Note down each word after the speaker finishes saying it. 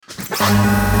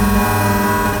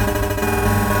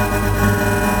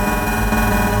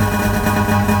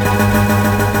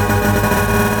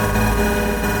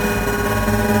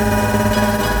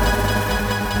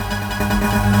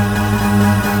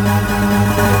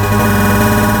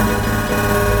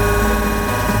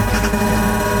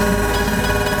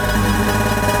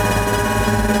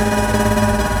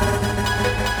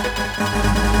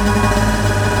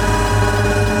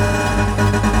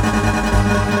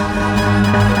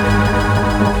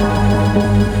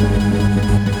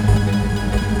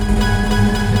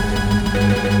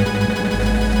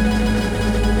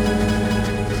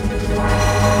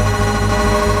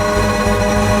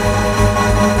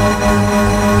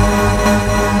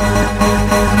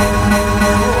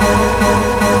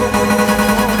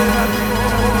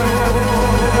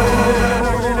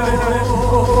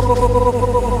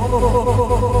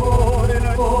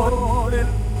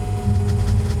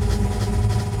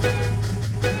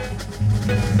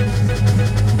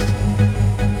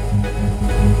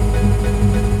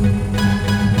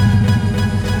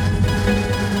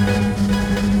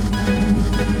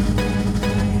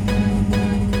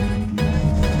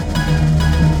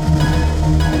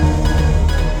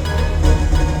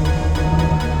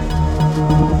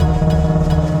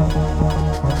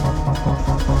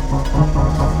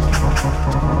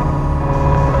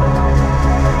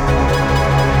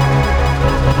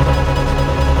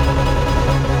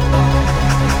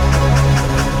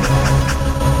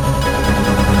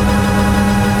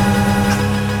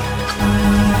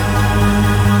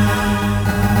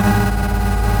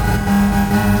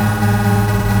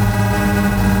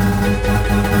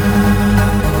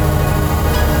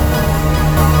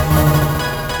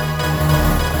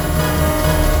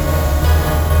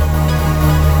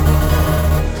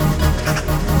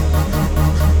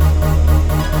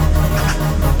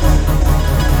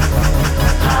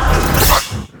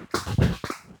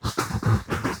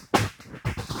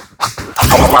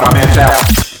What I'm in town.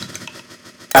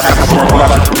 I got the world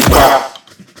left to the crowd.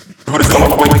 Who is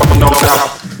going to wake up and know now?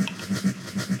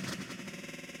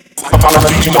 I'm gonna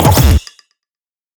teach you more.